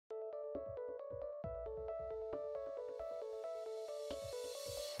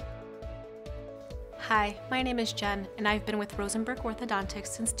Hi, my name is Jen, and I've been with Rosenberg Orthodontics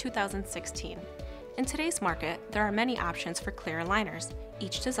since 2016. In today's market, there are many options for clear aligners,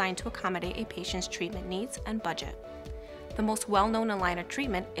 each designed to accommodate a patient's treatment needs and budget. The most well-known aligner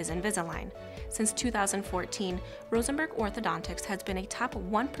treatment is Invisalign. Since 2014, Rosenberg Orthodontics has been a top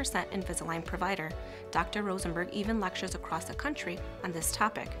 1% Invisalign provider. Dr. Rosenberg even lectures across the country on this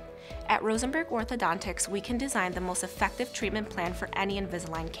topic. At Rosenberg Orthodontics, we can design the most effective treatment plan for any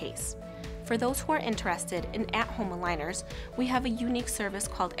Invisalign case. For those who are interested in at-home aligners, we have a unique service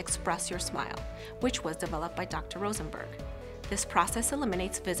called Express Your Smile, which was developed by Dr. Rosenberg. This process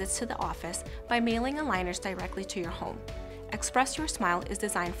eliminates visits to the office by mailing aligners directly to your home. Express Your Smile is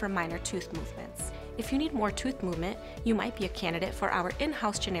designed for minor tooth movements. If you need more tooth movement, you might be a candidate for our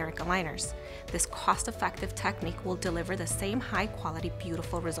in-house generic aligners. This cost-effective technique will deliver the same high-quality,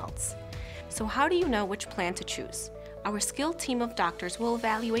 beautiful results. So how do you know which plan to choose? Our skilled team of doctors will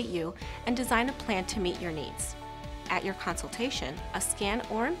evaluate you and design a plan to meet your needs. At your consultation, a scan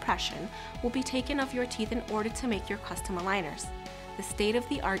or impression will be taken of your teeth in order to make your custom aligners. The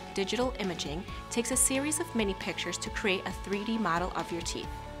state-of-the-art digital imaging takes a series of mini pictures to create a 3D model of your teeth.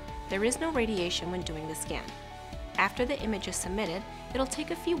 There is no radiation when doing the scan. After the image is submitted, it'll take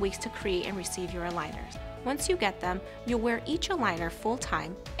a few weeks to create and receive your aligners. Once you get them, you'll wear each aligner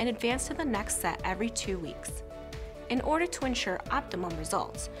full-time and advance to the next set every 2 weeks. In order to ensure optimum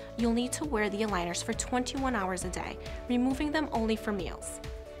results, you'll need to wear the aligners for 21 hours a day, removing them only for meals.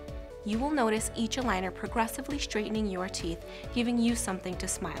 You will notice each aligner progressively straightening your teeth, giving you something to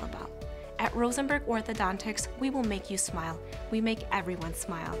smile about. At Rosenberg Orthodontics, we will make you smile. We make everyone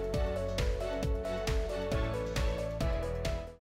smile.